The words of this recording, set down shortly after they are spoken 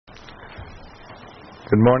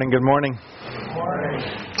Good morning, good morning. Good morning.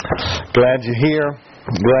 Glad you're here.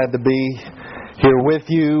 Glad to be here with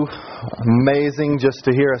you. Amazing just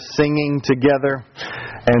to hear us singing together.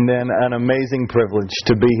 And then an amazing privilege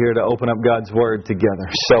to be here to open up God's Word together.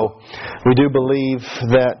 So we do believe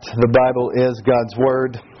that the Bible is God's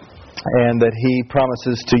Word and that He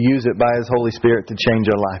promises to use it by His Holy Spirit to change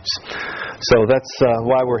our lives. So that's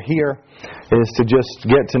why we're here, is to just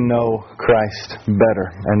get to know Christ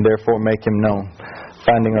better and therefore make Him known,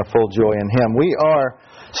 finding our full joy in Him. We are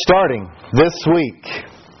starting this week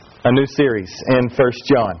a new series in 1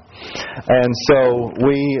 John. And so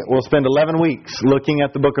we will spend 11 weeks looking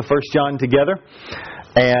at the book of 1 John together.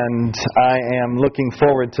 And I am looking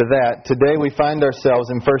forward to that. Today we find ourselves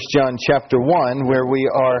in 1 John chapter 1, where we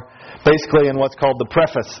are basically in what's called the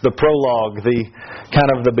preface, the prologue, the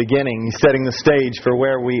kind of the beginning, setting the stage for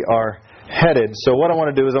where we are headed. So what I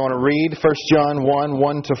want to do is I want to read 1 John 1,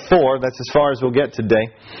 1 to 4. That's as far as we'll get today.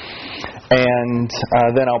 And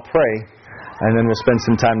then I'll pray. And then we'll spend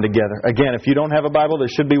some time together. Again, if you don't have a Bible, there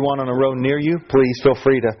should be one on a row near you. Please feel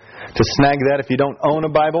free to snag that. If you don't own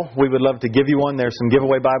a Bible, we would love to give you one. There's some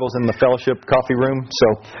giveaway Bibles in the fellowship coffee room. So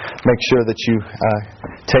make sure that you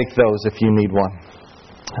take those if you need one.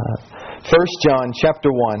 1 John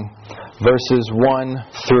chapter 1, verses 1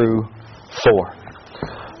 through 4.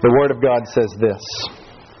 The Word of God says this: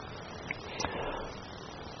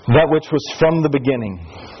 "That which was from the beginning,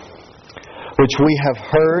 which we have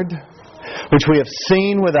heard, which we have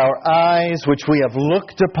seen with our eyes, which we have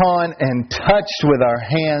looked upon and touched with our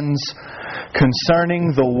hands,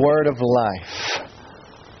 concerning the word of life.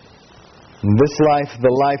 And this life,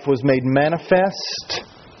 the life was made manifest,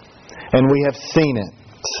 and we have seen it,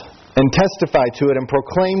 and testify to it, and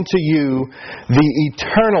proclaim to you the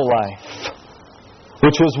eternal life,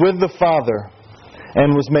 which was with the Father,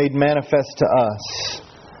 and was made manifest to us.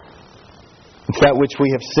 That which we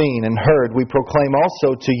have seen and heard, we proclaim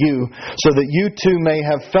also to you, so that you too may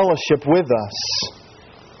have fellowship with us.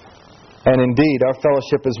 And indeed, our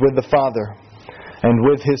fellowship is with the Father and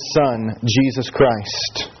with His Son, Jesus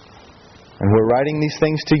Christ. And we're writing these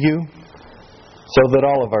things to you so that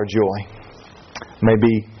all of our joy may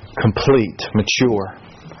be complete, mature,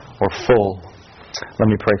 or full." Let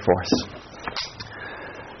me pray for us.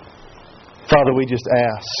 Father, we just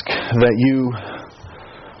ask that you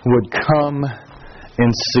would come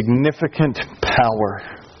in significant power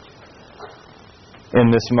in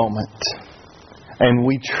this moment. And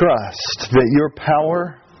we trust that your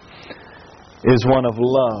power is one of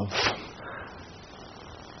love.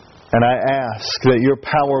 And I ask that your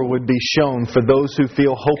power would be shown for those who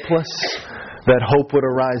feel hopeless, that hope would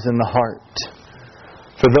arise in the heart.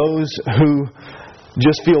 For those who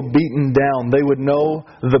just feel beaten down, they would know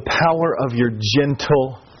the power of your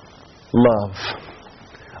gentle love,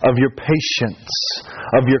 of your patience,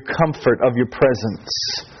 of your comfort, of your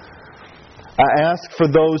presence. I ask for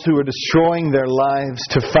those who are destroying their lives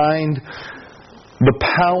to find the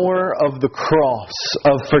power of the cross,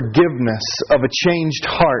 of forgiveness, of a changed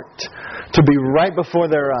heart, to be right before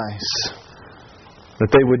their eyes,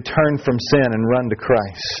 that they would turn from sin and run to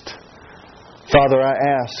Christ. Father, I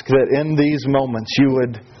ask that in these moments you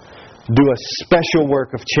would do a special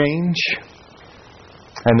work of change,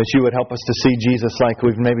 and that you would help us to see Jesus like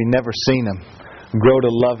we've maybe never seen Him, grow to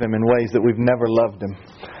love Him in ways that we've never loved Him,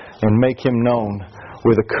 and make Him known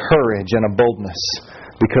with a courage and a boldness,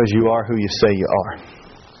 because you are who you say you are.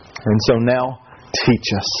 And so now,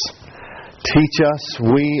 teach us. Teach us.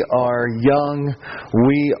 We are young.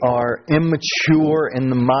 We are immature in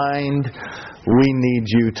the mind. We need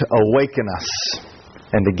you to awaken us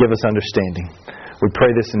and to give us understanding. We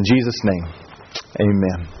pray this in Jesus' name.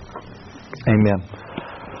 Amen. Amen.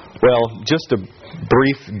 Well, just a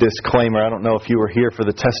brief disclaimer. I don't know if you were here for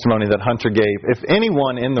the testimony that Hunter gave. If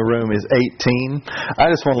anyone in the room is 18, I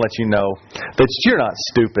just want to let you know that you're not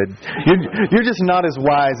stupid. You're just not as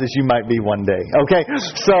wise as you might be one day. Okay?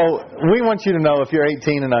 So we want you to know, if you're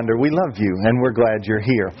 18 and under, we love you and we're glad you're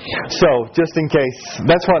here. So just in case,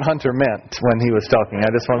 that's what Hunter meant when he was talking.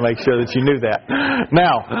 I just want to make sure that you knew that.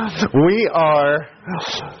 Now, we are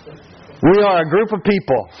a group of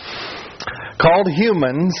people called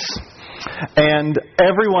humans, and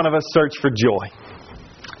every one of us search for joy.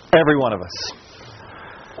 Every one of us.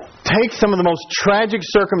 Take some of the most tragic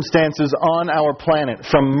circumstances on our planet,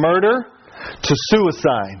 from murder to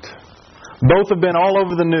suicide. Both have been all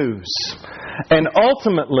over the news. And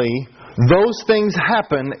ultimately, those things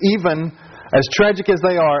happen, even as tragic as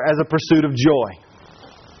they are, as a pursuit of joy.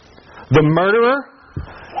 The murderer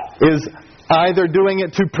is either doing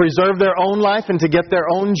it to preserve their own life and to get their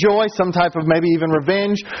own joy, some type of maybe even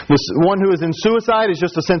revenge. The one who is in suicide is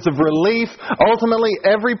just a sense of relief. Ultimately,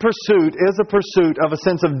 every pursuit is a pursuit of a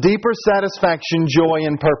sense of deeper satisfaction, joy,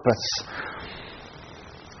 and purpose.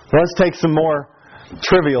 Let's take some more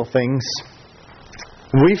trivial things.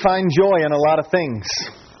 We find joy in a lot of things,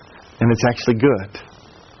 and it's actually good.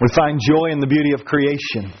 We find joy in the beauty of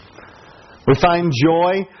creation. We find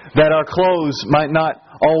joy that our clothes might not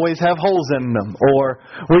always have holes in them. Or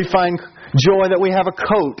we find joy that we have a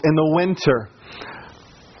coat in the winter.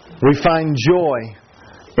 We find joy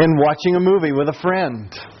in watching a movie with a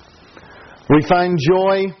friend. We find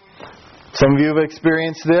joy, some of you have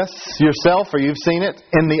experienced this yourself or you've seen it,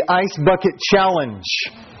 in the Ice Bucket Challenge.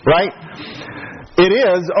 Right? It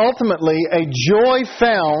is ultimately a joy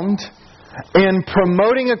found in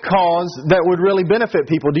promoting a cause that would really benefit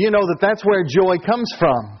people. Do you know that that's where joy comes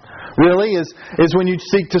from? Really, is when you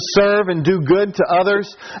seek to serve and do good to others.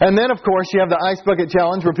 And then, of course, you have the Ice Bucket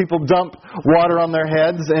Challenge where people dump water on their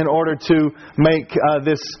heads in order to make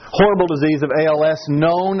this horrible disease of ALS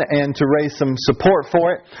known and to raise some support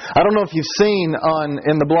for it. I don't know if you've seen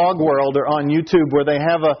in the blog world or on YouTube where they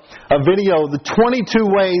have a video, the 22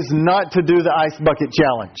 ways not to do the Ice Bucket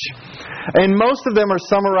Challenge. And most of them are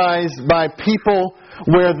summarized by people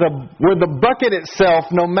where the bucket itself,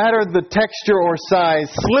 no matter the texture or size,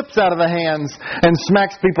 slips out of the hands and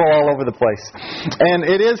smacks people all over the place. And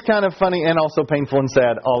it is kind of funny and also painful and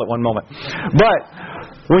sad all at one moment. But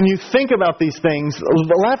when you think about these things,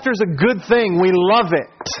 laughter is a good thing. We love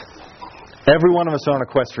it. Every one of us are on a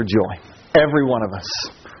quest for joy. Every one of us.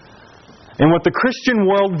 And what the Christian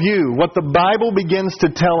worldview, what the Bible begins to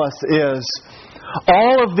tell us is,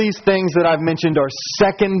 all of these things that I've mentioned are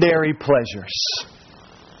secondary pleasures.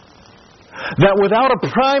 That without a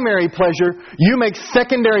primary pleasure, you make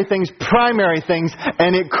secondary things primary things,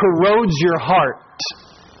 and it corrodes your heart.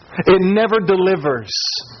 It never delivers.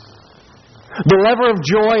 The lever of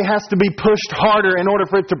joy has to be pushed harder in order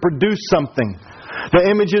for it to produce something. The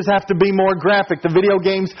images have to be more graphic. The video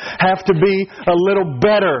games have to be a little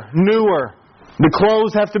better, newer. The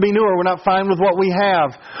clothes have to be newer. We're not fine with what we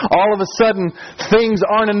have. All of a sudden, things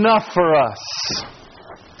aren't enough for us.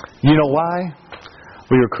 You know why?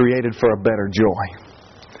 We were created for a better joy.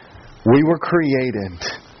 We were created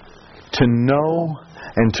to know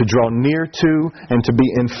and to draw near to and to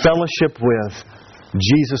be in fellowship with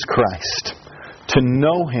Jesus Christ. To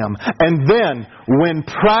know Him. And then, when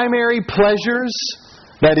primary pleasures,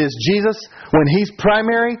 that is Jesus, when He's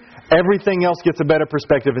primary, everything else gets a better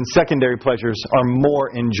perspective and secondary pleasures are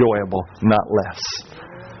more enjoyable, not less.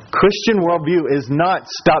 Christian worldview is not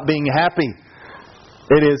stop being happy.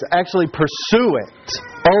 It is actually pursue it,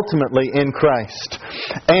 ultimately in Christ.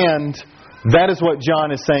 And that is what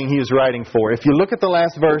John is saying he is writing for. If you look at the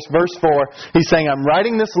last verse, verse 4, he's saying, I'm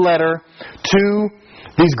writing this letter to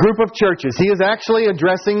these group of churches. He is actually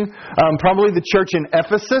addressing probably the church in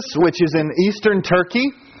Ephesus, which is in eastern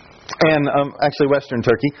Turkey. And actually Western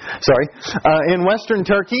Turkey, in Western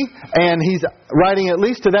Turkey, and he's writing at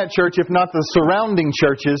least to that church, if not the surrounding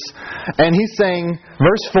churches, and he's saying,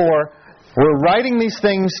 verse 4, we're writing these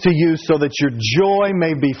things to you so that your joy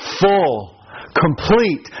may be full,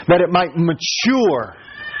 complete, that it might mature.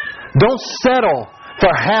 Don't settle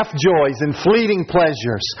for half joys and fleeting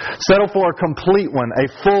pleasures. Settle for a complete one,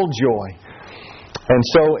 a full joy. And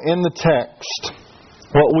so in the text,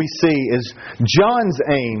 what we see is John's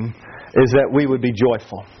aim is that we would be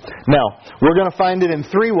joyful. Now, we're going to find it in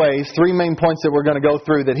three ways, three main points that we're going to go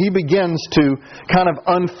through, that he begins to kind of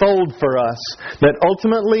unfold for us, that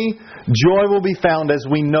ultimately joy will be found as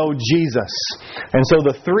we know Jesus. And so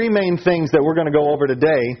the three main things that we're going to go over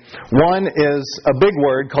today, one is a big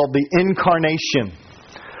word called the incarnation.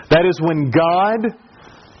 That is when God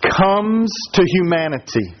comes to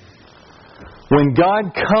humanity. When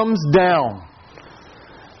God comes down,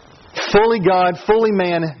 fully God, fully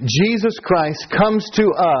man, Jesus Christ comes to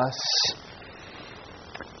us,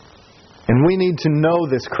 and we need to know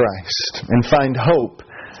this Christ and find hope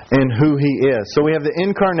in who He is. So we have the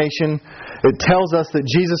incarnation. It tells us that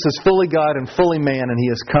Jesus is fully God and fully man, and He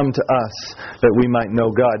has come to us that we might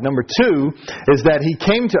know God. Number 2 is that He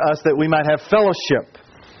came to us that we might have fellowship.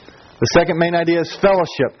 The second main idea is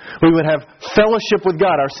fellowship. We would have fellowship with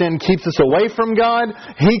God. Our sin keeps us away from God.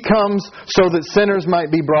 He comes so that sinners might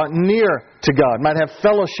be brought near to God, might have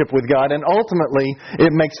fellowship with God. And ultimately, it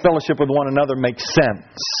makes fellowship with one another make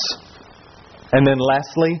sense. And then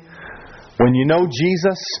lastly, when you know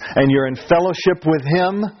Jesus and you're in fellowship with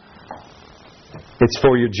Him, it's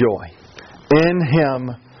for your joy. In Him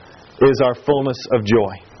is our fullness of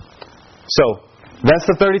joy. So, That's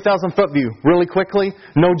the 30,000 foot view. Really quickly,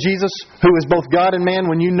 know Jesus, who is both God and man.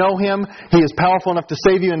 When you know Him, He is powerful enough to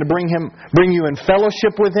save you and to bring you in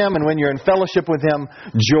fellowship with Him. And when you're in fellowship with Him,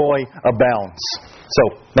 joy abounds.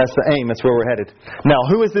 So, that's the aim. That's where we're headed. Now,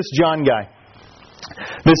 who is this John guy?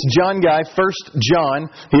 This John guy, 1 John,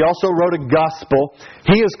 he also wrote a gospel.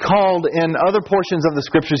 He is called, in other portions of the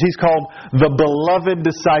Scriptures, he's called the beloved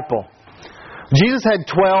disciple. Jesus had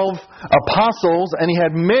 12 apostles, and He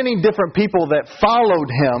had many different people that followed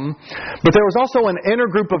Him. But there was also an inner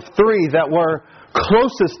group of 3 that were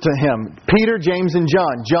closest to Him. Peter, James, and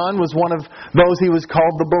John. John was one of those he was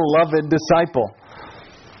called the beloved disciple.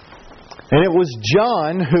 And it was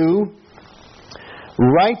John who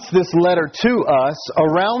writes this letter to us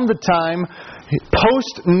around the time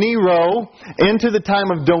post-Nero into the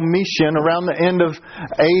time of Domitian, around the end of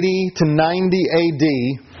 80 to 90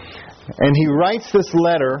 A.D., and he writes this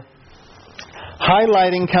letter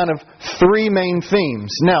highlighting kind of 3 main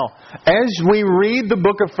themes. Now, as we read the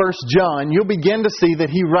book of 1 John, you'll begin to see that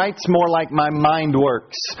he writes more like my mind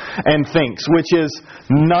works and thinks, which is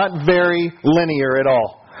not very linear at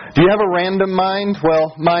all. Do you have a random mind?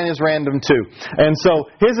 Well, mine is random too. And so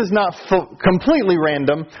his is not completely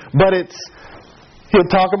random, but he'll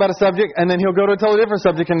talk about a subject, and then he'll go to a totally different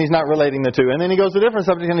subject, and he's not relating the two. And then he goes to a different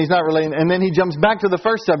subject, and he's not relating. And then he jumps back to the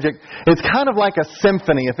first subject. It's kind of like a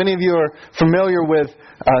symphony. If any of you are familiar with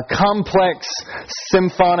complex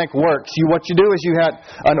symphonic works, what you do is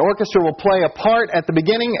an orchestra will play a part at the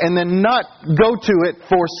beginning, and then not go to it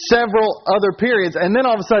for several other periods. And then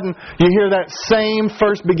all of a sudden, you hear that same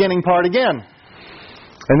first beginning part again.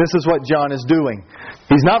 And this is what John is doing.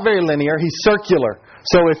 He's not very linear. He's circular.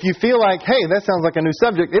 So if you feel like, hey, that sounds like a new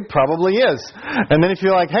subject, it probably is. And then if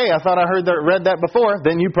you're like, hey, I thought I read that before,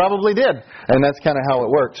 then you probably did. And that's kind of how it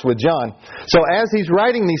works with John. So as he's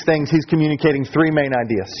writing these things, he's communicating 3 main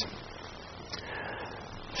ideas.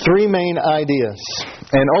 3 main ideas.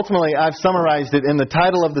 And ultimately, I've summarized it in the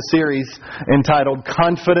title of the series entitled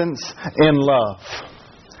Confidence in Love.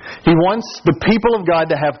 He wants the people of God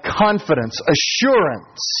to have confidence,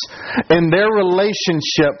 assurance in their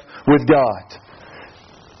relationship with God.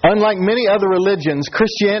 Unlike many other religions,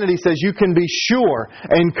 Christianity says you can be sure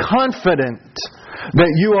and confident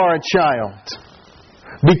that you are a child.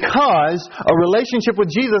 Because a relationship with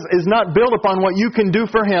Jesus is not built upon what you can do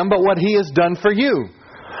for Him, but what He has done for you.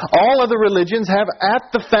 All other religions have at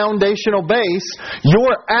the foundational base,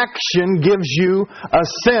 your action gives you a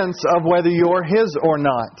sense of whether you're His or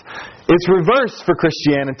not. It's reversed for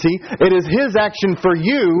Christianity. It is His action for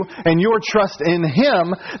you and your trust in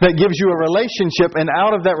Him that gives you a relationship, and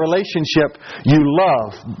out of that relationship you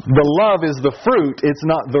love. The love is the fruit, it's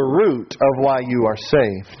not the root of why you are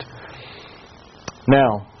saved.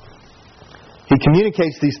 Now, he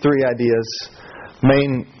communicates these 3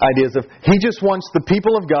 main ideas of He just wants the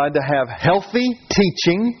people of God to have healthy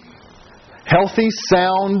teaching, healthy,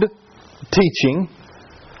 sound teaching.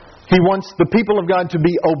 He wants the people of God to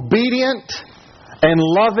be obedient and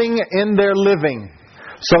loving in their living.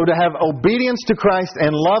 So to have obedience to Christ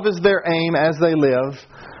and love as their aim as they live.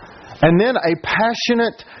 And then a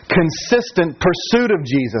passionate, consistent pursuit of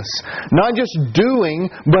Jesus. Not just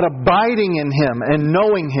doing, but abiding in Him and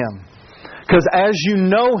knowing Him. Because as you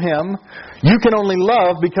know Him, you can only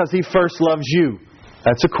love because He first loves you.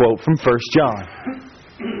 That's a quote from 1 John.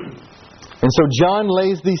 And so John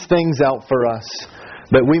lays these things out for us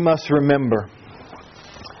that we must remember.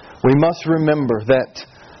 We must remember that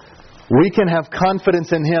we can have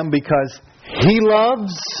confidence in Him because He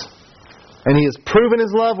loves, and He has proven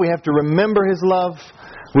His love. We have to remember His love.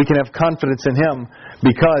 We can have confidence in Him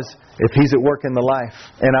because if He's at work in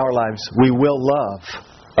our lives, we will love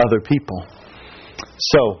other people.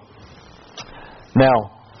 So,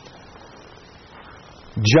 now,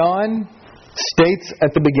 John states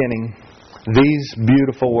at the beginning these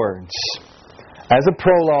beautiful words. As a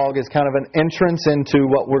prologue, as kind of an entrance into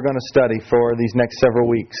what we're going to study for these next several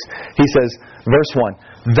weeks. He says, verse 1,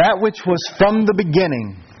 That which was from the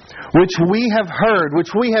beginning, which we have heard,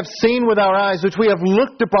 which we have seen with our eyes, which we have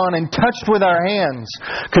looked upon and touched with our hands,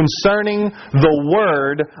 concerning the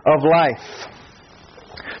word of life.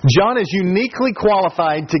 John is uniquely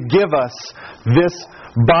qualified to give us this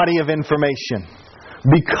body of information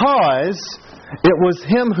because it was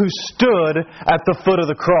Him who stood at the foot of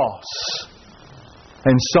the cross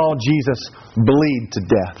and saw Jesus bleed to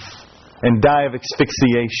death and die of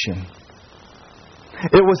asphyxiation.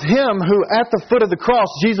 It was Him who, at the foot of the cross,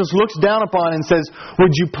 Jesus looks down upon and says,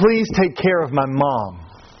 "Would you please take care of my mom?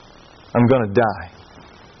 I'm going to die."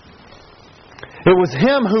 It was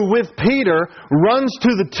Him who, with Peter, runs to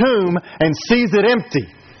the tomb and sees it empty.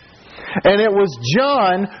 And it was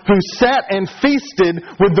John who sat and feasted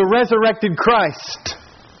with the resurrected Christ.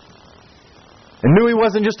 And knew He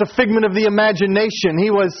wasn't just a figment of the imagination.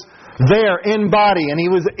 He was there in body, and He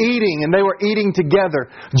was eating, and they were eating together.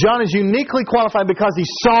 John is uniquely qualified because he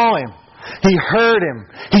saw Him. He heard Him.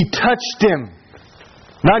 He touched Him.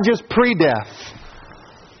 Not just pre-death,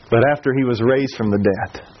 but after He was raised from the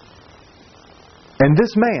dead. And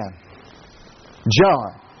this man,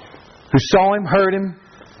 John, who saw Him, heard Him,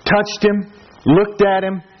 touched Him, looked at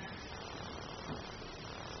Him,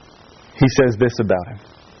 he says this about Him.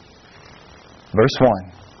 Verse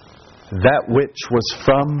 1. That which was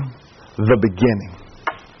from the beginning.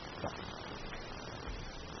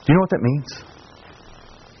 Do you know what that means?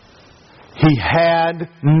 He had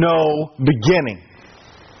no beginning.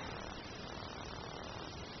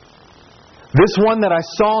 This one that I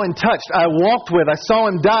saw and touched, I walked with, I saw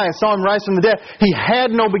Him die, I saw Him rise from the dead. He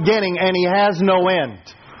had no beginning and He has no end.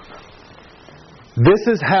 This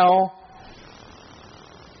is how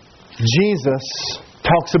Jesus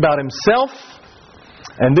talks about Himself,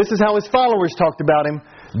 and this is how His followers talked about Him.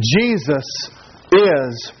 Jesus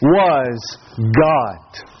was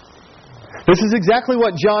God. This is exactly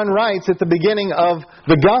what John writes at the beginning of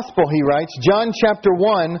the Gospel he writes. John chapter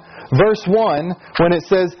 1, verse 1, when it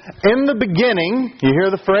says, in the beginning, you hear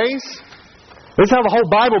the phrase? This is how the whole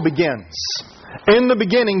Bible begins. In the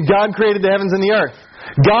beginning, God created the heavens and the earth.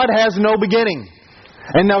 God has no beginning.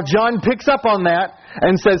 And now John picks up on that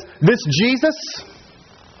and says, this Jesus,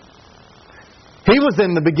 He was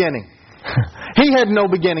in the beginning. He had no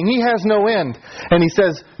beginning. He has no end. And he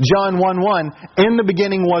says, John 1:1, in the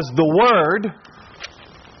beginning was the Word,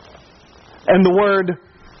 and the Word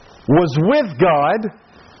was with God,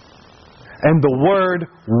 and the Word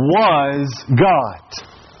was God.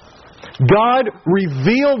 God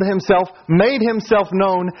revealed Himself, made Himself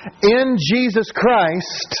known in Jesus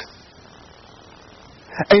Christ,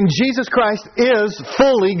 and Jesus Christ is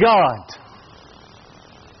fully God.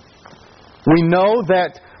 We know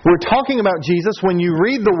that we're talking about Jesus when you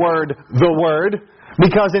read the Word,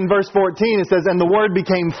 because in verse 14 it says, and the Word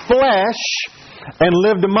became flesh and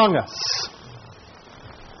lived among us.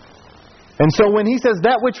 And so when He says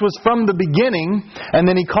that which was from the beginning, and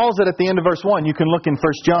then He calls it at the end of verse 1, you can look in 1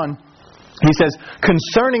 John, He says,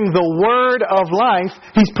 concerning the Word of life,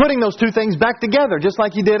 He's putting those two things back together, just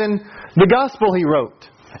like He did in the Gospel He wrote.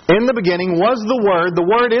 In the beginning was the Word. The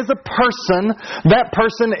Word is a person. That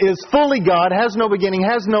person is fully God, has no beginning,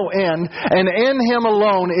 has no end, and in Him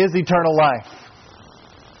alone is eternal life.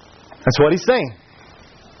 That's what He's saying.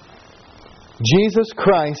 Jesus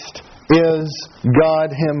Christ is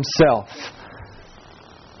God Himself.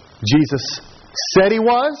 Jesus said He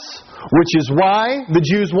was, which is why the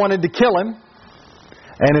Jews wanted to kill Him,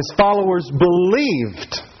 and His followers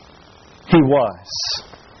believed He was.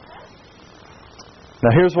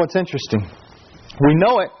 Now here's what's interesting. We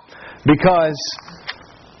know it because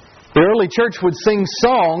the early church would sing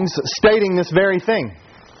songs stating this very thing.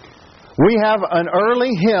 We have an early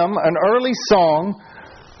hymn, an early song,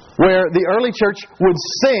 where the early church would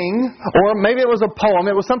sing, or maybe it was a poem,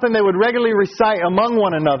 it was something they would regularly recite among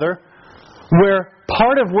one another, where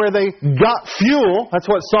part of where they got fuel, that's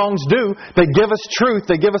what songs do, they give us truth,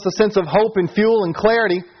 they give us a sense of hope and fuel and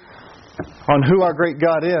clarity on who our great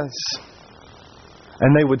God is.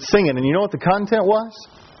 And they would sing it. And you know what the content was?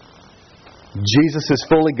 Jesus is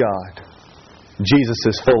fully God. Jesus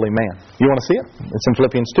is fully man. You want to see it? It's in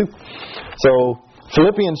Philippians 2. So,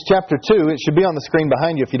 Philippians chapter 2, it should be on the screen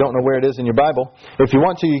behind you if you don't know where it is in your Bible. If you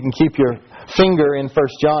want to, you can keep your finger in 1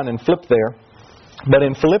 John and flip there. But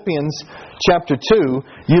in Philippians chapter 2,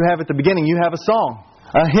 you have at the beginning, you have a song,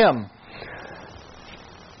 a hymn.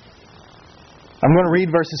 I'm going to read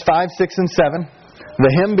verses 5, 6, and 7. The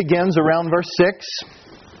hymn begins around verse 6.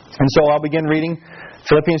 And so I'll begin reading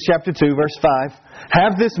Philippians chapter 2, verse 5.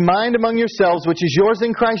 Have this mind among yourselves, which is yours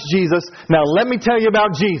in Christ Jesus. Now let me tell you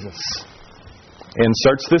about Jesus.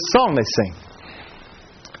 Inserts this song they sing.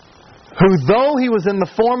 Who, though He was in the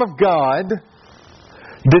form of God,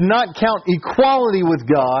 did not count equality with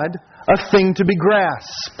God a thing to be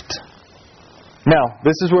grasped. Now,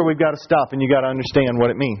 this is where we've got to stop and you've got to understand what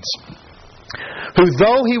it means. Who,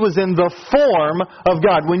 though He was in the form of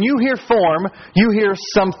God. When you hear form, you hear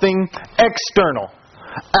something external.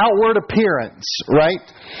 Outward appearance, right?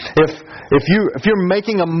 If you're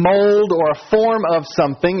making a mold or a form of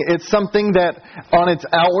something, it's something that on its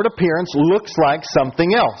outward appearance looks like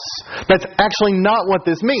something else. That's actually not what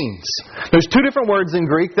this means. There's two different words in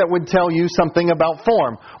Greek that would tell you something about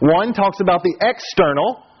form. One talks about the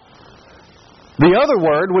external. The other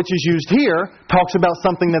word, which is used here, talks about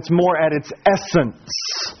something that's more at its essence.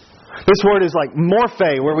 This word is like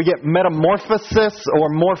morphe, where we get metamorphosis or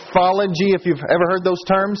morphology, if you've ever heard those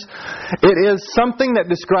terms. It is something that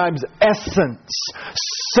describes essence,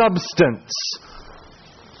 substance.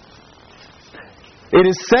 It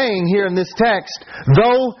is saying here in this text,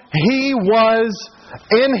 though He was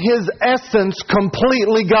in His essence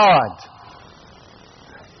completely God,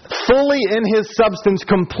 fully in His substance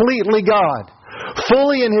completely God,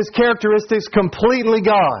 fully in His characteristics completely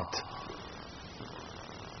God.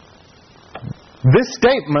 This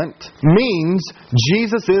statement means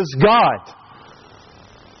Jesus is God.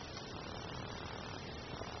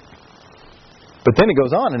 But then it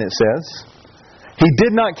goes on and it says, He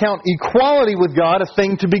did not count equality with God a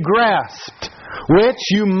thing to be grasped. Which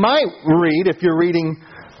you might read, if you're reading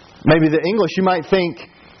maybe the English, you might think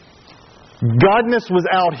Godness was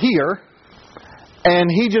out here and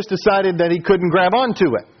He just decided that He couldn't grab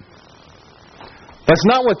onto it. That's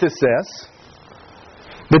not what this says.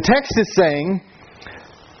 The text is saying,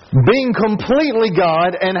 being completely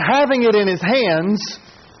God and having it in His hands,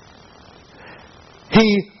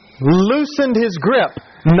 He loosened His grip,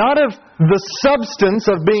 not of the substance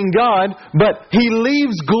of being God, but He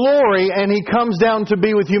leaves glory and He comes down to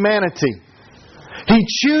be with humanity. He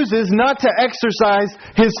chooses not to exercise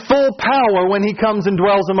His full power when He comes and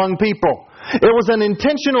dwells among people. It was an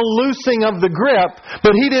intentional loosing of the grip,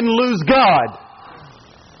 but He didn't lose God.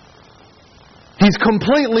 He's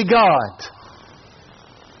completely God.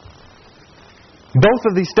 Both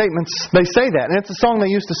of these statements, they say that. And it's a song they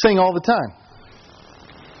used to sing all the time.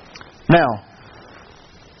 Now,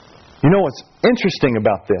 you know what's interesting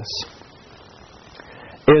about this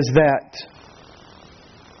is that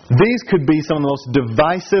these could be some of the most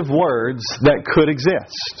divisive words that could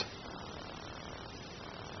exist.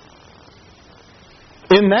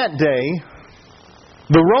 In that day,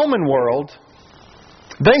 the Roman world,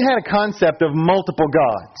 they had a concept of multiple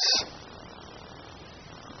gods.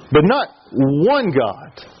 But not one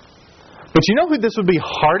God. But you know who this would be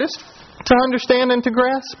hardest to understand and to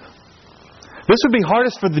grasp? This would be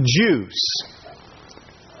hardest for the Jews.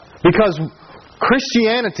 Because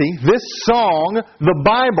Christianity, this song, the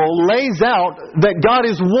Bible, lays out that God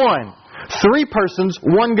is one. 3 persons,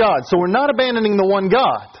 one God. So we're not abandoning the one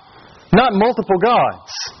God. Not multiple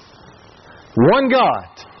gods. One God.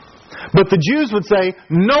 But the Jews would say,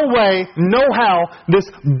 no way, no how, this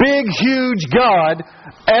big, huge God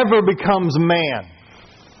ever becomes man.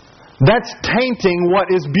 That's tainting what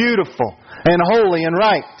is beautiful and holy and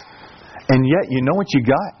right. And yet, you know what you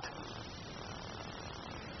got?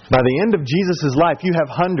 By the end of Jesus' life, you have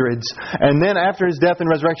hundreds. And then after His death and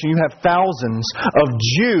resurrection, you have thousands of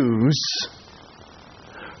Jews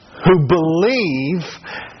who believe,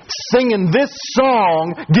 singing this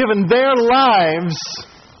song, giving their lives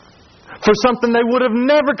for something they would have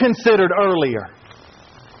never considered earlier.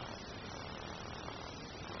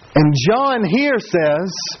 And John here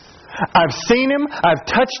says, I've seen Him, I've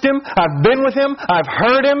touched Him, I've been with Him, I've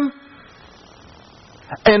heard Him.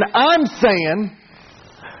 And I'm saying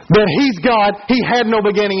that He's God, He had no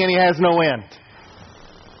beginning and He has no end.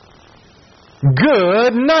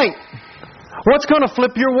 Good night. What's going to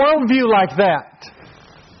flip your worldview like that?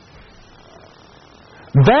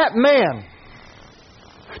 That man,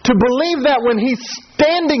 to believe that when He's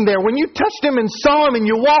standing there, when you touched Him and saw Him and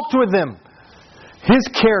you walked with Him, His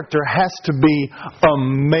character has to be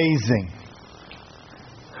amazing.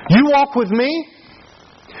 You walk with me,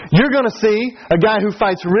 you're going to see a guy who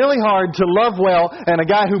fights really hard to love well and a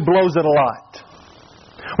guy who blows it a lot.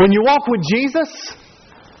 When you walk with Jesus,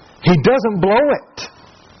 He doesn't blow it.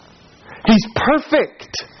 He's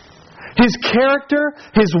perfect. His character,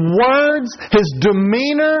 His words, His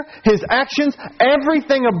demeanor, His actions,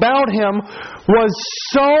 everything about Him was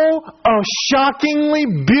so shockingly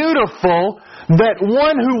beautiful that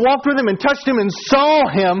one who walked with Him and touched Him and saw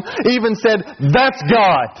Him even said, that's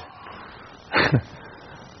God.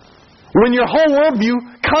 When your whole worldview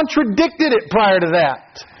contradicted it prior to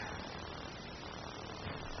that.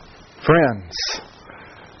 Friends,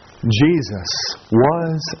 Jesus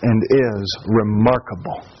was and is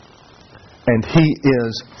remarkable. And He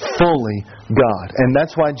is fully God. And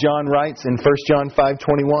that's why John writes in 1 John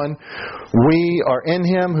 5:21, we are in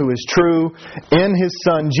Him who is true, in His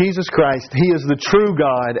Son, Jesus Christ. He is the true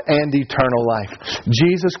God and eternal life.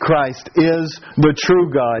 Jesus Christ is the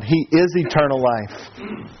true God. He is eternal life.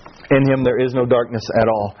 In Him there is no darkness at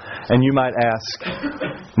all. And you might ask,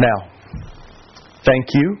 now, thank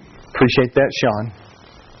you. Appreciate that, Sean.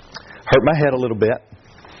 Hurt my head a little bit.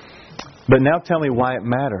 But now tell me why it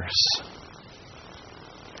matters.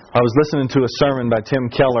 I was listening to a sermon by Tim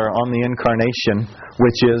Keller on the Incarnation,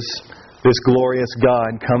 which is This glorious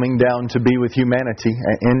God coming down to be with humanity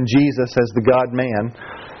in Jesus as the God-man.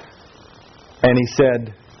 And He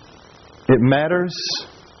said, it matters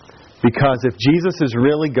because if Jesus is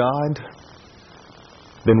really God,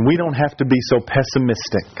 then we don't have to be so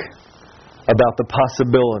pessimistic about the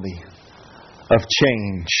possibility of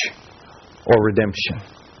change or redemption.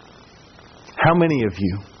 How many of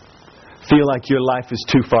you feel like your life is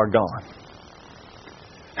too far gone?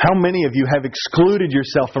 How many of you have excluded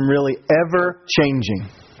yourself from really ever changing,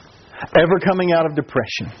 ever coming out of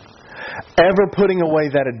depression, ever putting away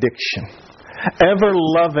that addiction, ever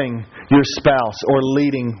loving your spouse or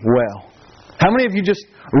leading well? How many of you just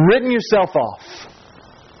written yourself off?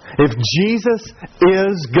 If Jesus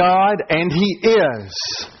is God, and He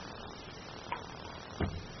is,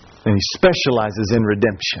 then He specializes in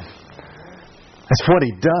redemption. That's what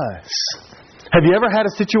He does. Have you ever had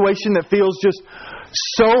a situation that feels just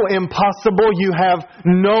so impossible you have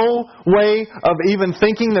no way of even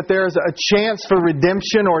thinking that there's a chance for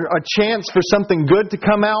redemption or a chance for something good to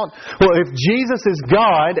come out? Well, if Jesus is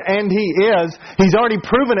God, and He is, He's already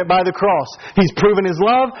proven it by the cross. He's proven His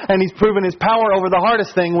love, and He's proven His power over the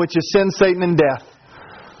hardest thing, which is sin, Satan, and death.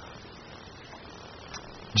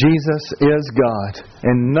 Jesus is God,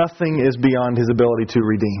 and nothing is beyond His ability to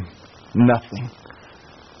redeem. Nothing.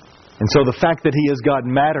 And so the fact that He is God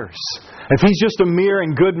matters. If He's just a mere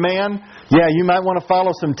and good man, yeah, you might want to follow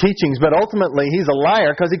some teachings, but ultimately He's a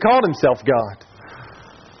liar because He called Himself God.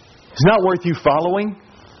 It's not worth you following.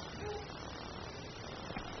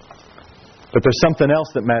 But there's something else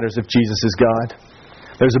that matters if Jesus is God.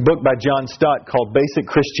 There's a book by John Stott called Basic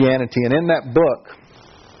Christianity, and in that book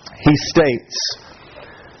he states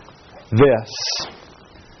this.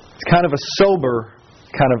 It's kind of a sober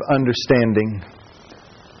kind of understanding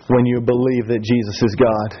when you believe that Jesus is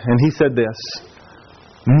God. And he said this: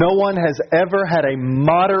 no one has ever had a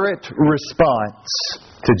moderate response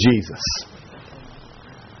to Jesus.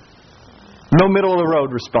 No middle of the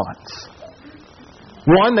road response.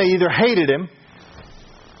 One, they either hated Him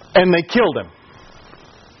and they killed Him.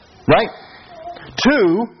 Right?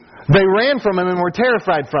 Two, they ran from Him and were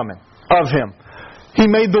terrified of Him. He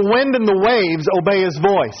made the wind and the waves obey His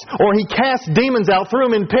voice. Or He cast demons out, threw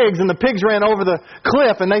them in pigs, and the pigs ran over the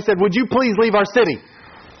cliff, and they said, would you please leave our city?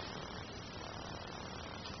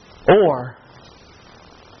 Or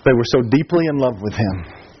they were so deeply in love with Him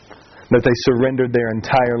that they surrendered their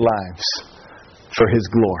entire lives for His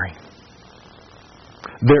glory.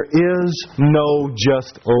 There is no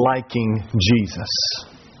just liking Jesus.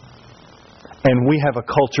 And we have a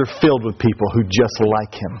culture filled with people who just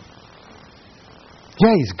like Him.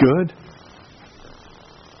 Yeah, He's good.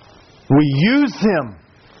 We use Him.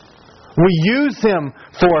 We use Him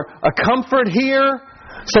for a comfort here,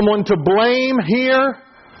 someone to blame here.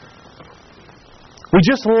 We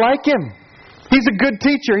just like Him. He's a good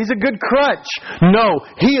teacher. He's a good crutch. No,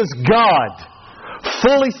 He is God,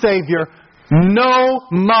 fully Savior, no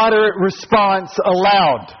moderate response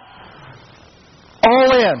allowed.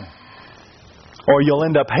 All in. Or you'll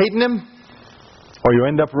end up hating Him, or you'll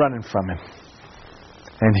end up running from Him.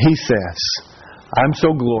 And He says, I'm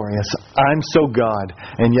so glorious, I'm so God,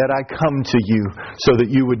 and yet I come to you so that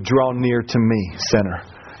you would draw near to me, sinner,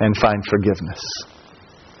 and find forgiveness.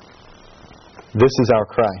 This is our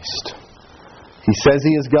Christ. He says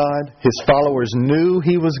He is God. His followers knew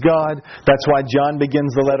He was God. That's why John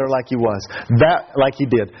begins the letter like he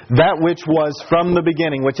did. That which was from the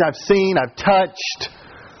beginning, which I've seen, I've touched.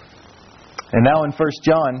 And now in 1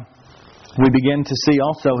 John, we begin to see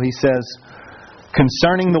also, he says,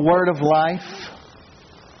 concerning the word of life,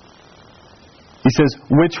 he says,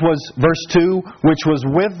 which was, verse 2, which was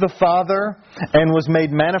with the Father and was made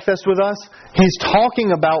manifest with us. He's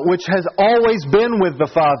talking about which has always been with the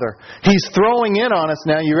Father. He's throwing in on us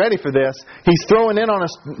now, you ready for this? He's throwing in on us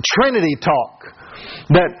Trinity talk.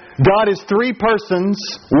 That God is three persons,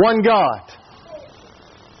 one God.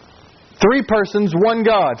 Three persons, one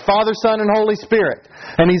God. Father, Son, and Holy Spirit.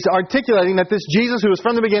 And he's articulating that this Jesus who was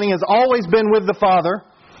from the beginning has always been with the Father.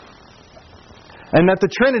 And that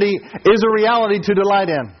the Trinity is a reality to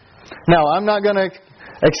delight in. Now, I'm not going to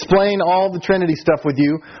explain all the Trinity stuff with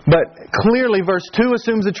you, but clearly verse 2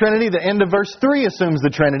 assumes the Trinity. The end of verse 3 assumes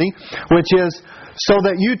the Trinity, which is, so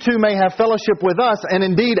that you too may have fellowship with us. And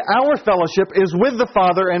indeed, our fellowship is with the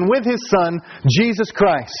Father and with His Son, Jesus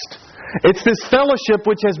Christ. It's this fellowship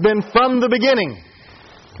which has been from the beginning.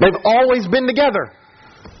 They've always been together.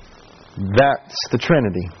 That's the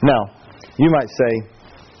Trinity. Now, you might say,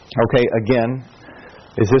 okay, again,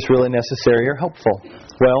 is this really necessary or helpful?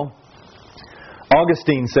 Well,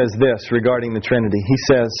 Augustine says this regarding the Trinity. He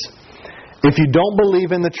says, if you don't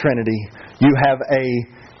believe in the Trinity, you have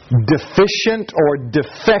a deficient or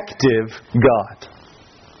defective God.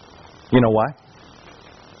 You know why?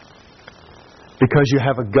 Because you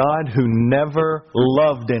have a God who never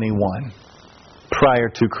loved anyone prior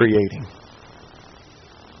to creating.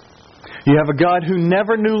 You have a God who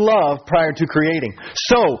never knew love prior to creating.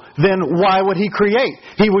 So, then why would He create?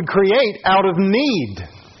 He would create out of need,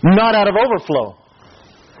 not out of overflow.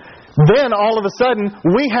 Then, all of a sudden,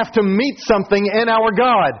 we have to meet something in our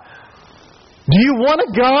God. Do you want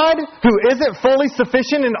a God who isn't fully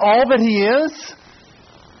sufficient in all that He is?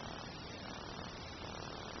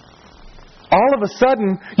 All of a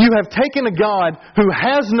sudden, you have taken a God who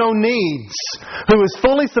has no needs, who is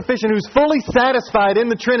fully sufficient, who's fully satisfied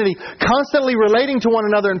in the Trinity, constantly relating to one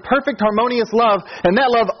another in perfect, harmonious love, and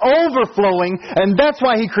that love overflowing, and that's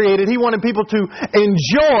why He created. He wanted people to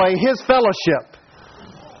enjoy His fellowship.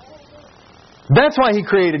 That's why He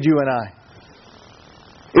created you and I.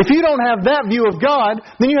 If you don't have that view of God,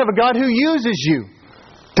 then you have a God who uses you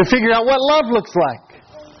to figure out what love looks like.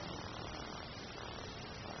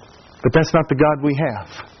 But that's not the God we have.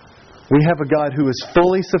 We have a God who is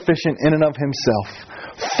fully sufficient in and of Himself,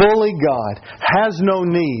 fully God, has no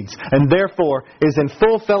needs, and therefore is in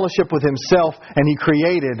full fellowship with Himself, and He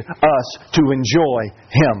created us to enjoy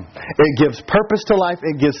Him. It gives purpose to life,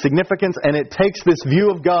 it gives significance, and it takes this view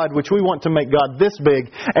of God, which we want to make God this big,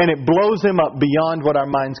 and it blows Him up beyond what our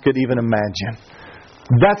minds could even imagine.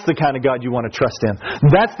 That's the kind of God you want to trust in.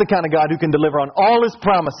 That's the kind of God who can deliver on all His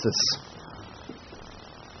promises.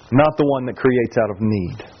 Not the one that creates out of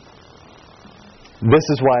need. This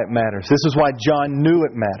is why it matters. This is why John knew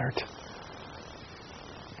it mattered.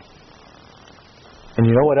 And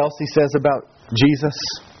you know what else he says about Jesus?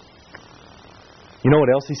 You know what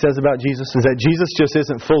else he says about Jesus? Is that Jesus just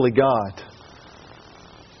isn't fully God.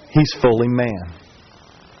 He's fully man.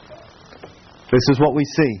 This is what we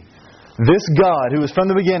see. This God, who is from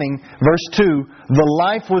the beginning, verse 2, the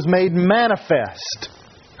life was made manifest.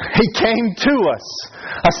 He came to us.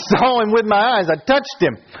 I saw Him with my eyes. I touched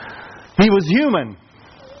Him. He was human.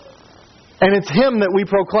 And it's Him that we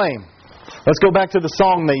proclaim. Let's go back to the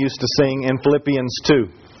song they used to sing in Philippians 2.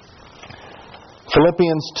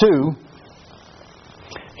 Philippians 2,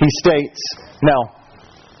 he states, now,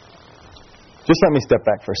 just let me step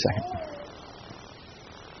back for a second.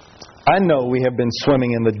 I know we have been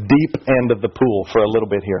swimming in the deep end of the pool for a little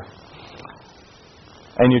bit here.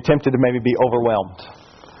 And you're tempted to maybe be overwhelmed.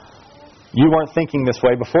 You weren't thinking this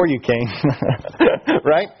way before you came,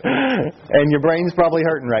 right? And your brain's probably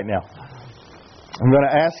hurting right now. I'm going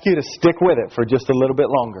to ask you to stick with it for just a little bit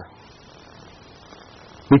longer.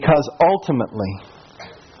 Because ultimately,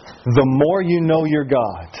 the more you know your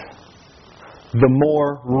God, the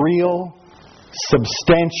more real,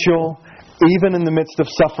 substantial, even in the midst of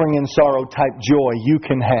suffering and sorrow type joy you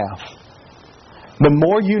can have. The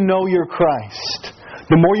more you know your Christ,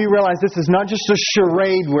 the more you realize this is not just a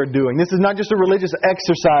charade we're doing. This is not just a religious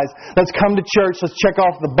exercise. Let's come to church, let's check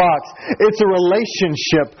off the box. It's a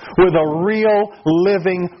relationship with a real,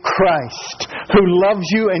 living Christ who loves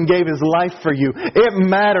you and gave His life for you. It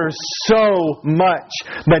matters so much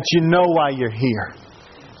that you know why you're here.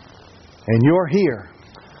 And you're here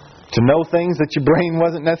to know things that your brain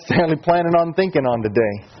wasn't necessarily planning on thinking on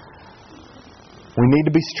today. We need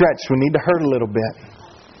to be stretched. We need to hurt a little bit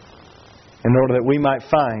in order that we might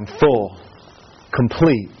find full,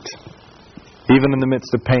 complete, even in the midst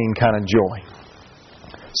of pain, kind of joy.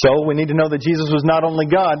 So we need to know that Jesus was not only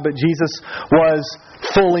God, but Jesus was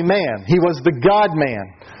fully man. He was the God-man.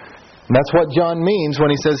 And that's what John means when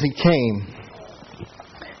he says He came.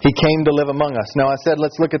 He came to live among us. Now I said,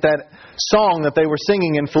 let's look at that song that they were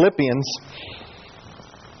singing in Philippians.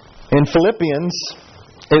 In Philippians,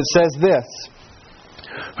 it says this,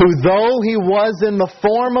 who though He was in the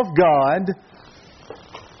form of God,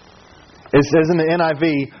 it says in the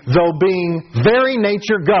NIV, though being very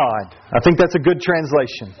nature God. I think that's a good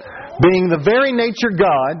translation. Being the very nature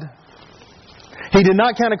God, He did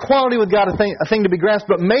not count equality with God a thing to be grasped,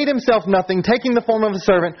 but made Himself nothing, taking the form of a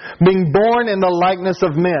servant, being born in the likeness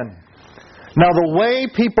of men. Now the way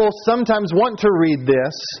people sometimes want to read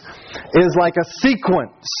this is like a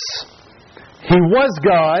sequence. He was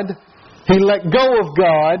God, He let go of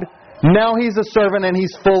God, now He's a servant and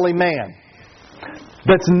He's fully man.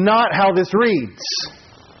 That's not how this reads.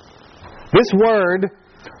 This word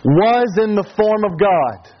was in the form of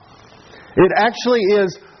God. It actually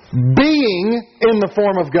is being in the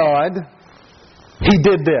form of God, He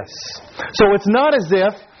did this. So it's not as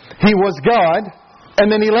if He was God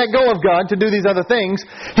and then He let go of God to do these other things.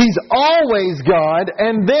 He's always God,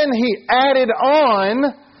 and then He added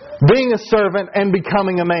on being a servant and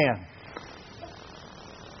becoming a man.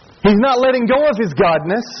 He's not letting go of His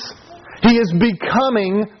godness. He is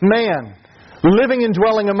becoming man, living and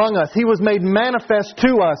dwelling among us. He was made manifest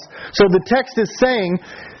to us. So the text is saying,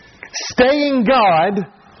 staying God,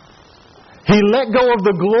 He let go of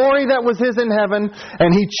the glory that was His in heaven,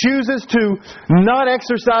 and He chooses to not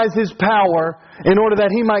exercise His power in order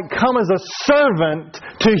that He might come as a servant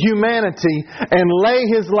to humanity and lay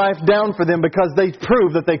His life down for them because they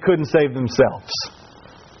proved that they couldn't save themselves.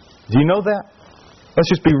 Do you know that? Let's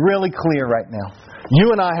just be really clear right now.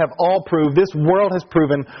 You and I have all proved, this world has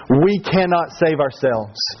proven, we cannot save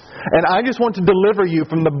ourselves. And I just want to deliver you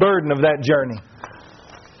from the burden of that journey.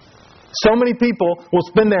 So many people will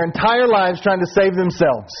spend their entire lives trying to save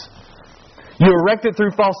themselves. You erect it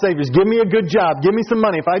through false saviors. Give me a good job. Give me some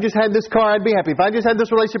money. If I just had this car, I'd be happy. If I just had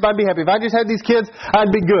this relationship, I'd be happy. If I just had these kids,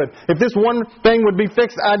 I'd be good. If this one thing would be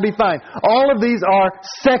fixed, I'd be fine. All of these are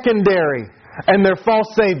secondary, and they're false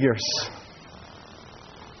saviors.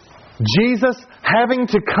 Jesus, having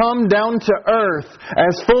to come down to earth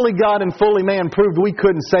as fully God and fully man, proved we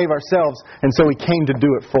couldn't save ourselves, and so He came to do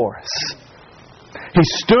it for us. He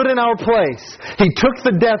stood in our place. He took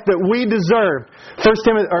the death that we deserved. 1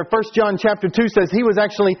 John chapter 2 says He was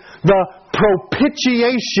actually the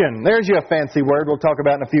propitiation. There's a fancy word we'll talk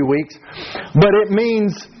about in a few weeks. But it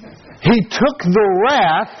means He took the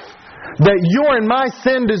wrath that your and my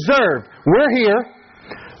sin deserved. We're here.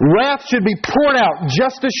 Wrath should be poured out.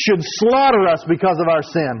 Justice should slaughter us because of our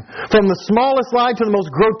sin. From the smallest lie to the most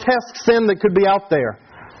grotesque sin that could be out there.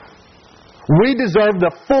 We deserve the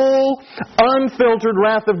full, unfiltered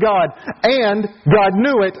wrath of God. And God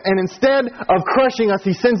knew it. And instead of crushing us,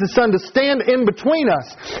 He sends His Son to stand in between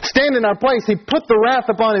us. Stand in our place. He put the wrath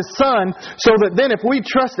upon His Son so that then if we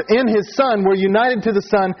trust in His Son, we're united to the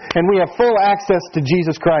Son and we have full access to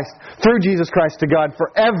Jesus Christ. Through Jesus Christ to God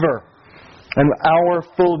forever. And our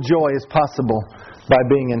full joy is possible by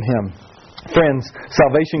being in Him. Friends,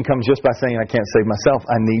 salvation comes just by saying, I can't save myself.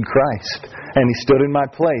 I need Christ. And He stood in my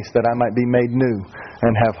place that I might be made new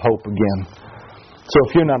and have hope again. So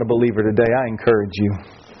if you're not a believer today, I encourage you.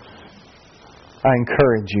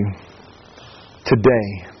 Today,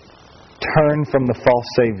 turn from the false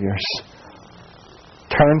saviors.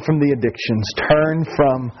 Turn from the addictions. Turn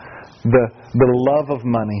from the love of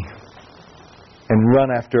money. And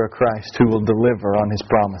run after a Christ who will deliver on His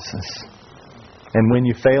promises. And when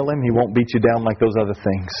you fail Him, He won't beat you down like those other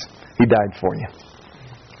things. He died for you.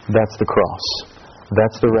 That's the cross.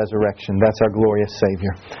 That's the resurrection. That's our glorious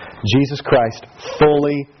Savior. Jesus Christ,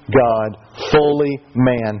 fully God, fully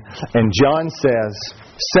man. And John says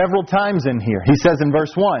several times in here, he says in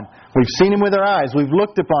verse 1, we've seen Him with our eyes, we've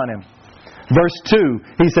looked upon Him. Verse 2,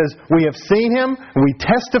 he says, we have seen Him, we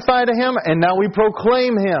testify to Him, and now we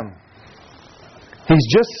proclaim Him. He's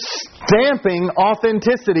just stamping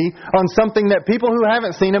authenticity on something that people who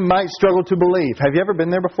haven't seen Him might struggle to believe. Have you ever been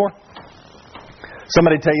there before?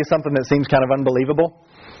 Somebody tell you something that seems kind of unbelievable?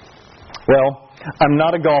 Well, I'm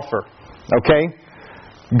not a golfer, okay?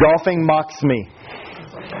 Golfing mocks me.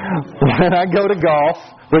 When I go to golf,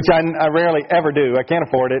 which I rarely ever do. I can't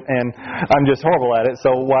afford it, and I'm just horrible at it,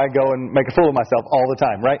 so why go and make a fool of myself all the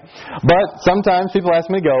time, right? But sometimes people ask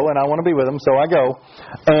me to go, and I want to be with them, so I go,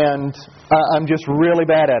 and I'm just really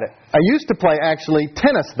bad at it. I used to play, actually,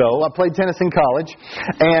 tennis, though. I played tennis in college,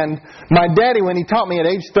 and my daddy, when he taught me at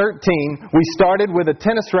age 13, we started with a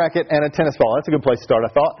tennis racket and a tennis ball. That's a good place to start,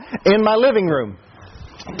 I thought. In my living room.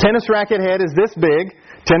 Tennis racket head is this big,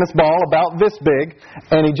 tennis ball about this big,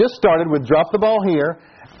 and he just started with drop the ball here,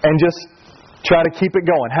 and just try to keep it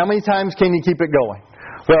going. How many times can you keep it going?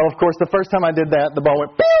 Well, of course, the first time I did that, the ball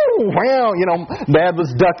went, pew, wow, Dad was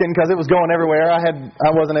ducking because it was going everywhere. I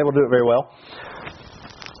wasn't able to do it very well.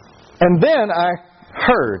 And then I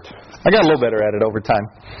got a little better at it over time.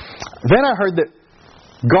 Then I heard that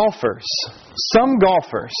some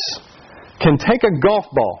golfers can take a golf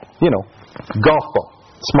ball,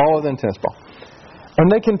 smaller than a tennis ball, and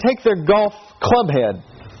they can take their golf club head,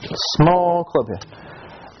 small club head,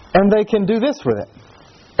 and they can do this with it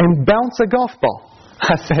and bounce a golf ball.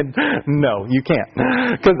 I said, no, you can't.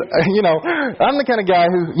 Because, I'm the kind of guy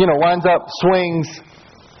who, winds up, swings,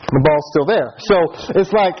 the ball's still there. So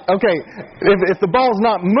it's like, okay, if the ball's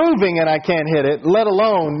not moving and I can't hit it, let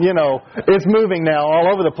alone, it's moving now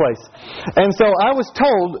all over the place. And so I was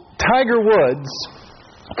told Tiger Woods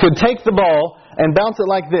could take the ball and bounce it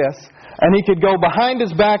like this, and he could go behind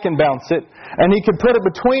his back and bounce it, and he could put it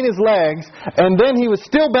between his legs, and then he was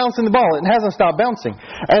still bouncing the ball. It hasn't stopped bouncing.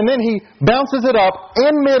 And then he bounces it up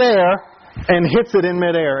in midair and hits it in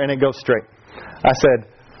midair, and it goes straight. I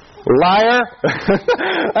said, liar.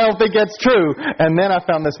 I don't think that's true. And then I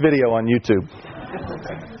found this video on YouTube.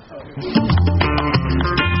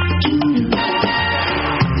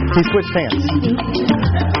 He switched hands.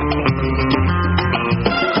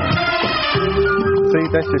 See,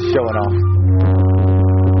 that's just showing off.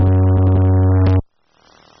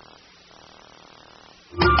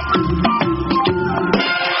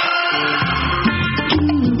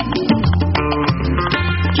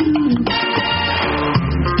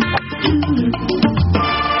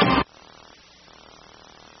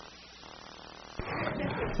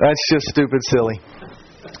 That's just stupid silly.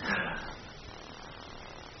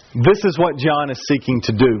 This is what John is seeking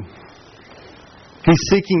to do. He's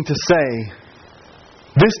seeking to say,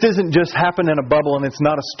 this doesn't just happen in a bubble and it's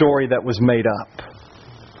not a story that was made up.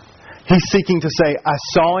 He's seeking to say, I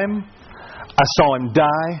saw Him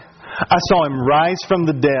die, I saw Him rise from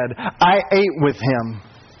the dead, I ate with Him,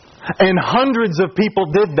 and hundreds of people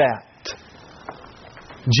did that.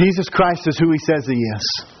 Jesus Christ is who He says He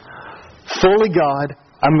is. Fully God.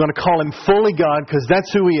 I'm going to call Him fully God because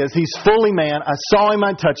that's who He is. He's fully man. I saw Him,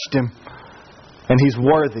 I touched Him. And He's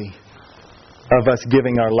worthy of us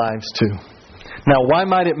giving our lives to. Now, why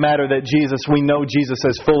might it matter that we know Jesus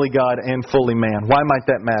as fully God and fully man? Why might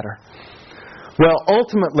that matter? Well,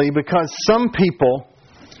 ultimately, because some people,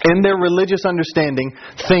 in their religious understanding,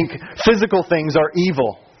 think physical things are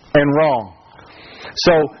evil and wrong.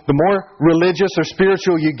 So, the more religious or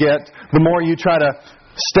spiritual you get, the more you try to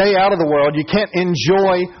stay out of the world. You can't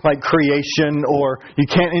enjoy like creation, or you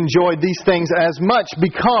can't enjoy these things as much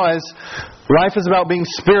because life is about being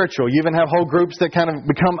spiritual. You even have whole groups that kind of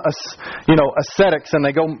become ascetics, and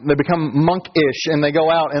they become monk-ish, and they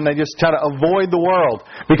go out and they just try to avoid the world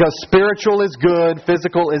because spiritual is good,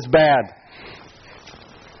 physical is bad.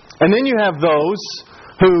 And then you have those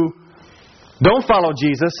who don't follow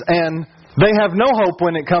Jesus, and they have no hope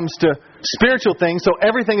when it comes to spiritual things, so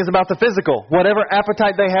everything is about the physical. Whatever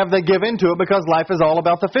appetite they have, they give into it because life is all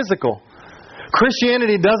about the physical.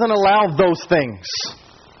 Christianity doesn't allow those things.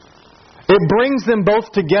 It brings them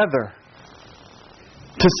both together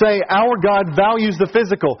to say our God values the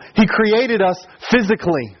physical. He created us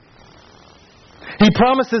physically. He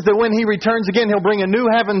promises that when He returns again, He'll bring a new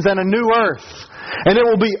heavens and a new earth. And it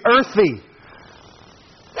will be earthy.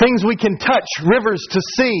 Things we can touch, rivers to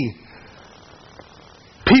see,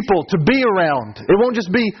 people to be around. It won't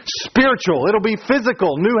just be spiritual. It'll be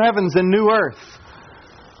physical, new heavens and new earth.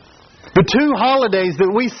 The two holidays that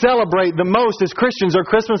we celebrate the most as Christians are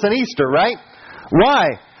Christmas and Easter, right?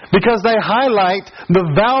 Why? Because they highlight the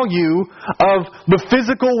value of the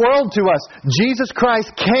physical world to us. Jesus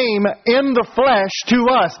Christ came in the flesh to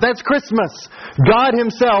us. That's Christmas. God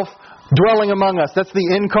Himself dwelling among us. That's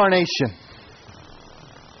the incarnation.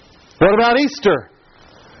 What about Easter?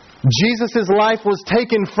 Jesus' life was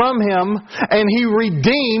taken from Him and He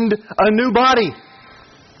redeemed a new body.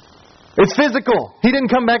 It's physical. He didn't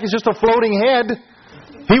come back as just a floating head.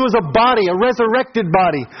 He was a body, a resurrected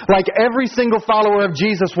body, like every single follower of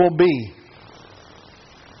Jesus will be.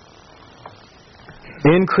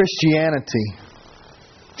 In Christianity,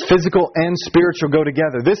 physical and spiritual go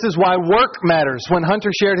together. This is why work matters. When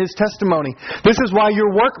Hunter shared his testimony, this is why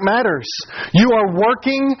your work matters. You are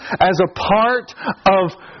working as a part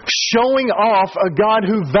of showing off a God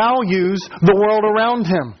who values the world around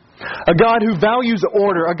Him. A God who values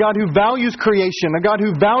order. A God who values creation. A God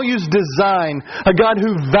who values design. A God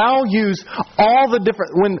who values all the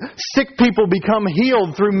different... When sick people become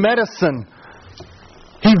healed through medicine,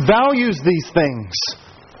 He values these things.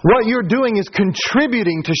 What you're doing is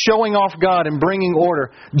contributing to showing off God and bringing order,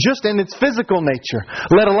 just in its physical nature,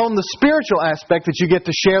 let alone the spiritual aspect that you get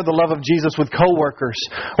to share the love of Jesus with co-workers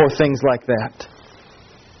or things like that.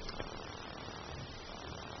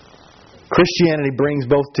 Christianity brings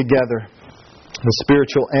both together, the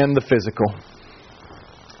spiritual and the physical,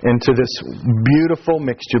 into this beautiful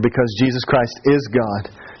mixture because Jesus Christ is God,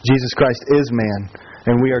 Jesus Christ is man,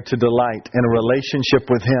 and we are to delight in a relationship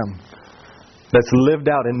with Him that's lived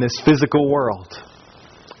out in this physical world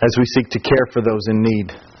as we seek to care for those in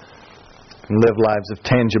need and live lives of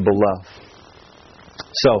tangible love.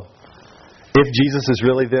 So, if Jesus is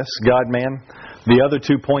really this, God-man, the other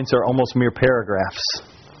 2 points are almost mere paragraphs.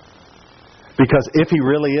 Because if He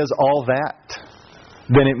really is all that,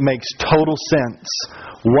 then it makes total sense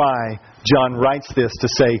why John writes this to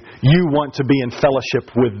say, you want to be in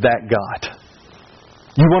fellowship with that God.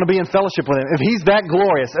 You want to be in fellowship with Him. If He's that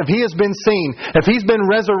glorious, if He has been seen, if He's been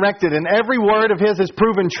resurrected, and every word of His is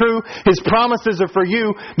proven true, His promises are for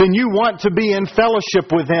you, then you want to be in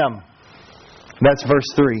fellowship with Him. That's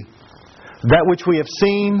verse 3. That which we have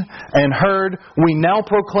seen and heard, we now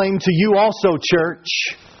proclaim to you also, church.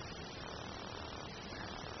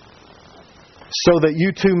 so that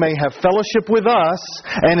you too may have fellowship with us.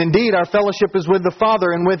 And indeed, our fellowship is with the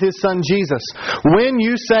Father and with His Son Jesus. When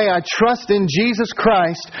you say, I trust in Jesus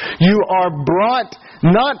Christ, you are brought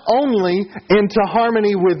not only into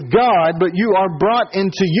harmony with God, but you are brought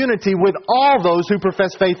into unity with all those who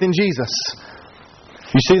profess faith in Jesus.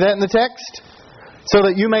 You see that in the text? So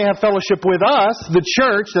that you may have fellowship with us, the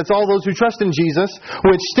church, that's all those who trust in Jesus,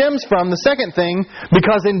 which stems from the second thing,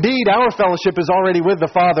 because indeed our fellowship is already with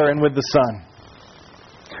the Father and with the Son.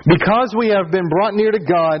 Because we have been brought near to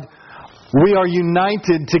God, we are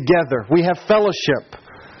united together. We have fellowship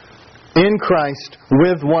in Christ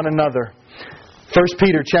with one another. 1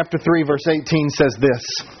 Peter chapter 3, verse 18 says this.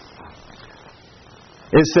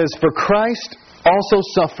 It says, For Christ also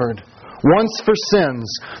suffered once for sins,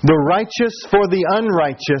 the righteous for the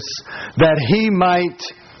unrighteous, that He might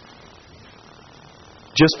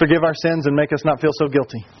just forgive our sins and make us not feel so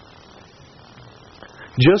guilty.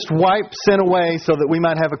 Just wipe sin away so that we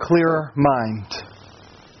might have a clearer mind.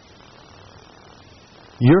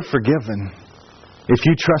 You're forgiven if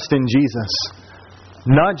you trust in Jesus.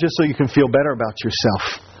 Not just so you can feel better about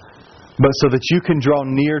yourself, but so that you can draw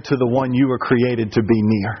near to the one you were created to be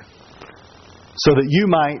near. So that you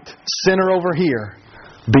might, sinner over here,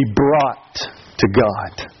 be brought to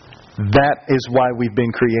God. That is why we've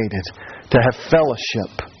been created. To have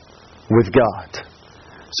fellowship with God.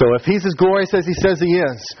 So if He's as glorious as He says He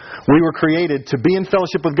is, we were created to be in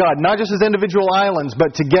fellowship with God, not just as individual islands,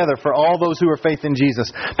 but together for all those who are faith in Jesus.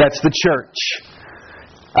 That's the church.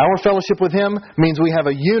 Our fellowship with Him means we have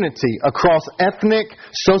a unity across ethnic,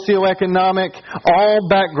 socioeconomic, all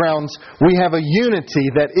backgrounds. We have a unity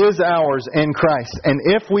that is ours in Christ. And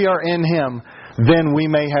if we are in Him, then we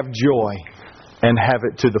may have joy and have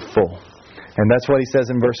it to the full. And that's what He says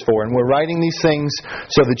in verse 4. And we're writing these things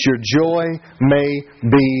so that your joy may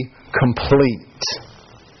be complete.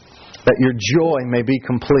 That your joy may be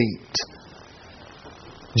complete.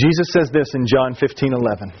 Jesus says this in John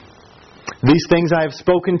 15:11. These things I have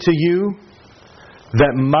spoken to you,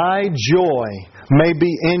 that my joy may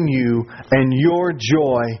be in you, and your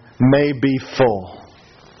joy may be full.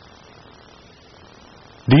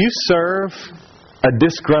 Do you serve a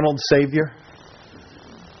disgruntled Savior?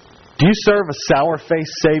 Do you serve a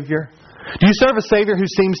sour-faced Savior? Do you serve a Savior who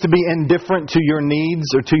seems to be indifferent to your needs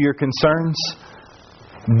or to your concerns?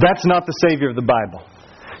 That's not the Savior of the Bible.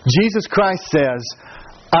 Jesus Christ says,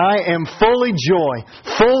 I am fully joy,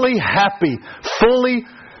 fully happy, fully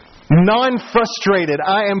non-frustrated.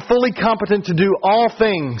 I am fully competent to do all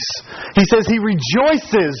things. He says He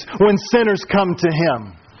rejoices when sinners come to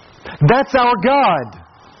Him. That's our God.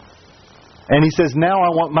 And He says, now I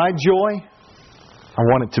want my joy. I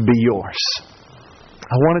want it to be yours.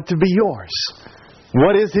 I want it to be yours.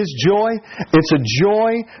 What is His joy? It's a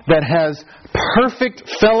joy that has perfect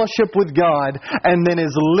fellowship with God and then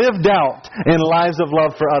is lived out in lives of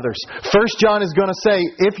love for others. 1 John is going to say,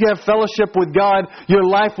 if you have fellowship with God, your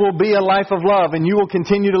life will be a life of love and you will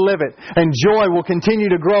continue to live it. And joy will continue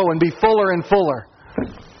to grow and be fuller and fuller.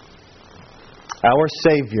 Our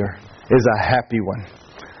Savior is a happy one.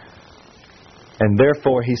 And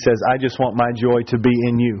therefore He says, I just want my joy to be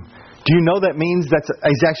in you. Do you know that means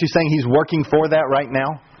He's actually saying He's working for that right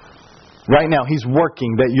now? Right now, He's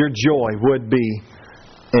working that your joy would be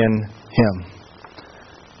in Him.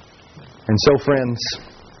 And so, friends,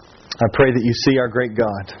 I pray that you see our great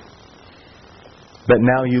God. That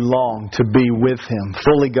now you long to be with Him,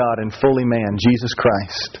 fully God and fully man, Jesus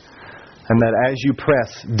Christ. And that as you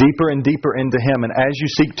press deeper and deeper into Him, and as you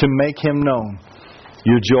seek to make Him known,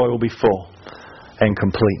 your joy will be full and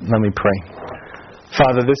complete. Let me pray.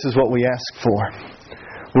 Father, this is what we ask for.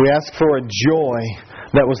 We ask for a joy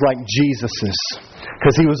that was like Jesus's,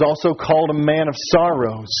 because He was also called a man of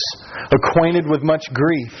sorrows, acquainted with much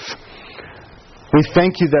grief. We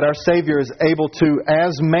thank You that our Savior is able to,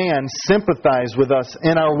 as man, sympathize with us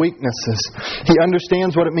in our weaknesses. He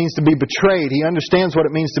understands what it means to be betrayed. He understands what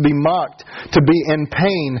it means to be mocked, to be in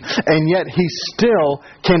pain. And yet He still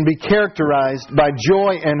can be characterized by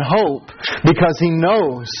joy and hope because He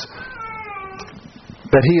knows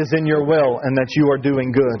that He is in Your will and that You are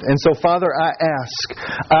doing good. And so, Father, I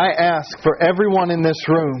ask for everyone in this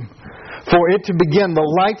room, for it to begin, the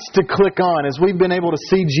lights to click on as we've been able to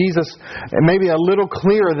see Jesus maybe a little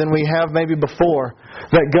clearer than we have maybe before.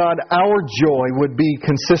 That God, our joy would be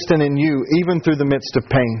consistent in You even through the midst of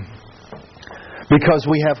pain. Because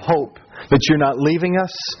we have hope that You're not leaving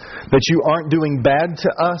us, that You aren't doing bad to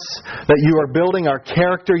us, that You are building our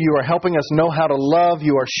character, You are helping us know how to love,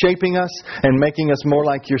 You are shaping us and making us more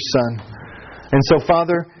like Your Son. And so,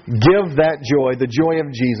 Father, give that joy, the joy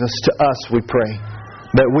of Jesus, to us, we pray,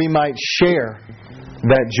 that we might share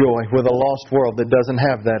that joy with a lost world that doesn't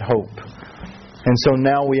have that hope. And so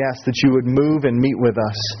now we ask that you would move and meet with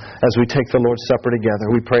us as we take the Lord's Supper together.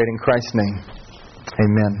 We pray it in Christ's name.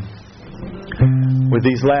 Amen. With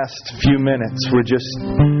these last few minutes, we're just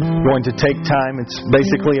going to take time. It's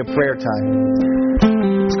basically a prayer time.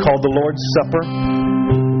 It's called the Lord's Supper.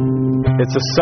 It's a